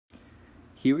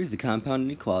Here we have the compound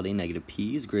inequality negative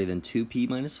p is greater than 2p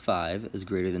minus 5 is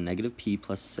greater than negative p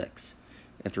plus 6.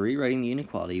 After rewriting the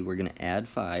inequality, we're going to add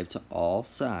 5 to all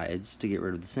sides to get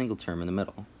rid of the single term in the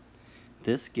middle.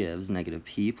 This gives negative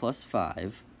p plus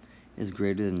 5 is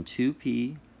greater than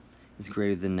 2p is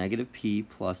greater than negative p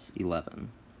plus 11.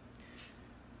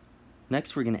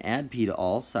 Next, we're going to add p to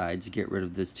all sides to get rid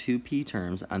of this 2p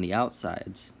terms on the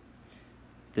outsides.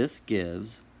 This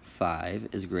gives 5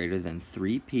 is greater than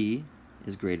 3p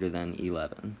is greater than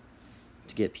 11.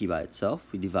 To get p by itself,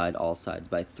 we divide all sides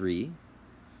by 3.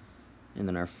 And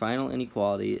then our final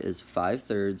inequality is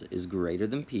 5/3 is greater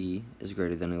than p is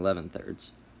greater than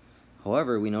 11/3.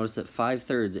 However, we notice that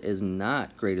 5/3 is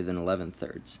not greater than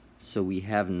 11/3, so we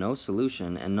have no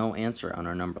solution and no answer on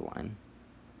our number line.